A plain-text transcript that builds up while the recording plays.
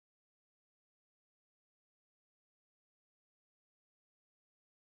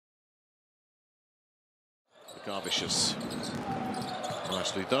Zalgiris.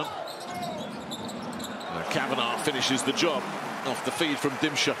 Nicely done. Kaunas finishes the job off the feed from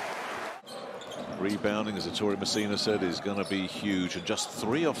Dimsha. Rebounding, as Ettore Messina said, is going to be huge, and just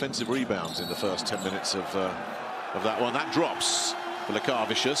 3 offensive rebounds in the first 10 minutes of that one. That drops for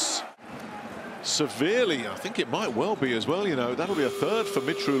Zalgiris. Severely, I think it might well be as well, you know. That'll be a third for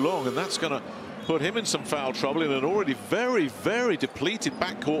Mitru Long, and that's going to put him in some foul trouble in an already very, very depleted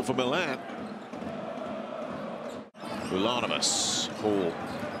backcourt for Milan. Ulanovas, Hall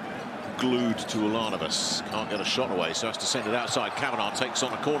glued to Ulanovas, can't get a shot away, so has to send it outside. Kaunas takes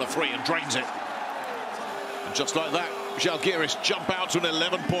on a corner 3 and drains it. And just like that, Zalgiris jump out to an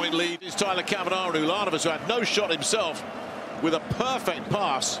 11-point lead. It's Tyler Kaunas and Ulanovas, who had no shot himself, with a perfect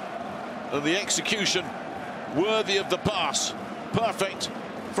pass. And the execution worthy of the pass. Perfect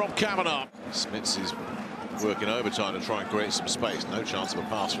from Kaunas. Smits is working overtime to try and create some space. No chance of a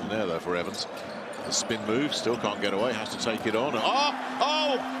pass from there, though, for Evans. The spin move, still can't get away, has to take it on.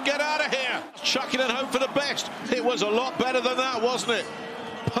 Oh, get out of here! Chuck it and hope for the best. It was a lot better than that, wasn't it?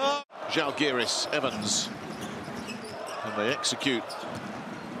 Zalgiris, Evans. And they execute.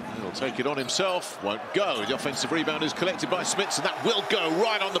 He'll take it on himself, won't go. The offensive rebound is collected by Smits, and that will go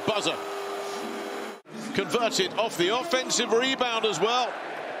right on the buzzer. Converted off the offensive rebound as well.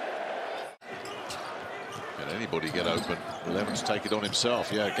 Can anybody get open? Will Evans take it on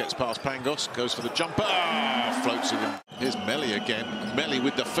himself? Yeah, gets past Pangos, goes for the jumper, floats it in. Here's Melli again. Melli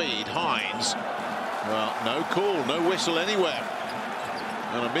with the feed. Hines. Well, no call, no whistle anywhere.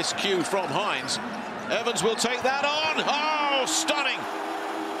 And a miscue from Hines. Evans will take that on. Oh, stunning.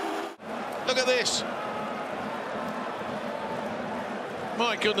 Look at this.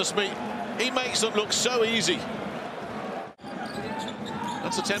 My goodness me. He makes them look so easy.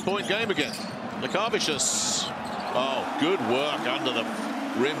 That's a 10-point game again. Zalgiris. Oh, good work under the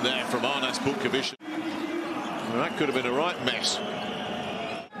rim there from Arnas Butkovic. Well, that could have been a right mess.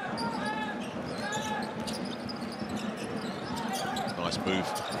 Nice move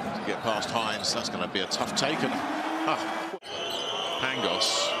to get past Hines. That's going to be a tough take.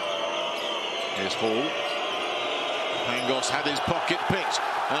 Pangos. Here's Hall. Pangos had his pocket picked.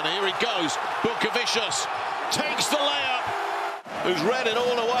 And here he goes. Butkovic takes the layup. Who's read it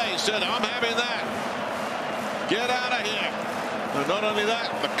all away, said, I'm having that. Get out of here. And not only that,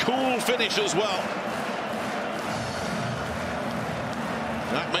 the cool finish as well.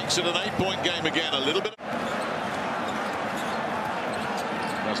 That makes it an 8-point game again. A little bit.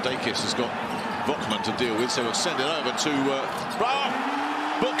 Brasdeikis has got Vokman to deal with, so we'll send it over to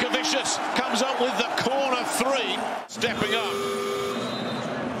Butkovic comes up with the corner 3, stepping up.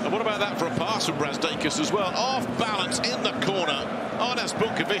 And what about that for a pass from Brasdeikis as well? Off balance in the corner. Arnas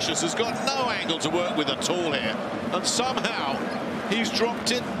Butkovic has got no angle to work with at all here. And somehow he's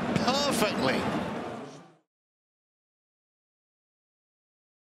dropped it perfectly.